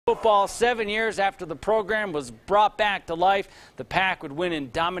Football 7 years after the program was brought back to life, the Pack would win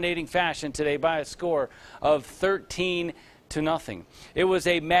in dominating fashion today by a score of 13-0. It was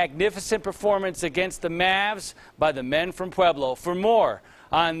a magnificent performance against the Mavs by the men from Pueblo. For more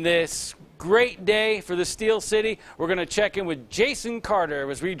on this great day for the Steel City, we're going to check in with Jason Carter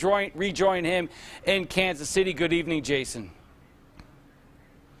as we rejoin him in Kansas City. Good evening, Jason.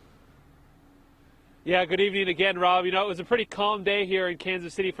 Yeah, good evening again, Rob. You know, it was a pretty calm day here in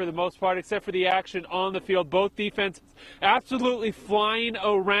Kansas City for the most part, except for the action on the field. Both defenses absolutely flying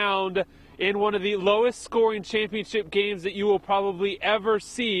around in one of the lowest scoring championship games that you will probably ever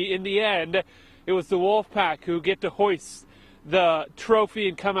see. In the end, it was the Wolfpack who get to hoist the trophy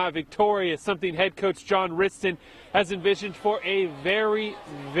and come out victorious, something head coach John Wristen has envisioned for a very,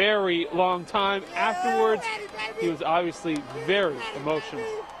 very long time. Afterwards, he was obviously very emotional.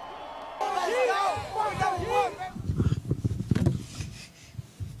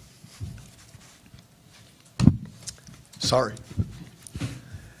 Sorry.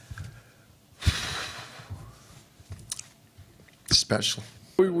 Special.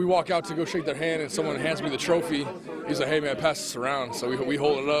 We walk out to go shake their hand, and someone hands me the trophy. He's like, "Hey man, pass this around." So we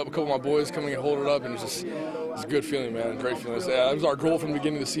hold it up. A couple of my boys come and hold it up, and it's a good feeling, man. Great feeling. It was our goal from the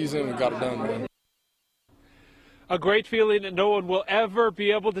beginning of the season, and we got it done, man. A great feeling that no one will ever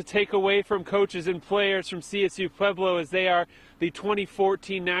be able to take away from coaches and players from CSU-Pueblo, as they are the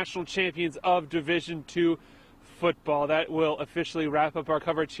 2014 national champions of Division II football. That will officially wrap up our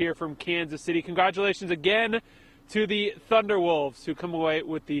coverage here from Kansas City. Congratulations again to the Thunderwolves, who come away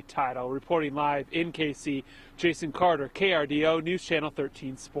with the title. Reporting live in KC, Jason Carter, KRDO News Channel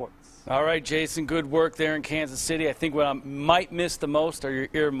 13 Sports. All right, Jason, good work there in Kansas City. I think what I might miss the most are your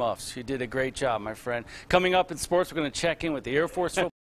earmuffs. You did a great job, my friend. Coming up in sports, we're going to check in with the Air Force football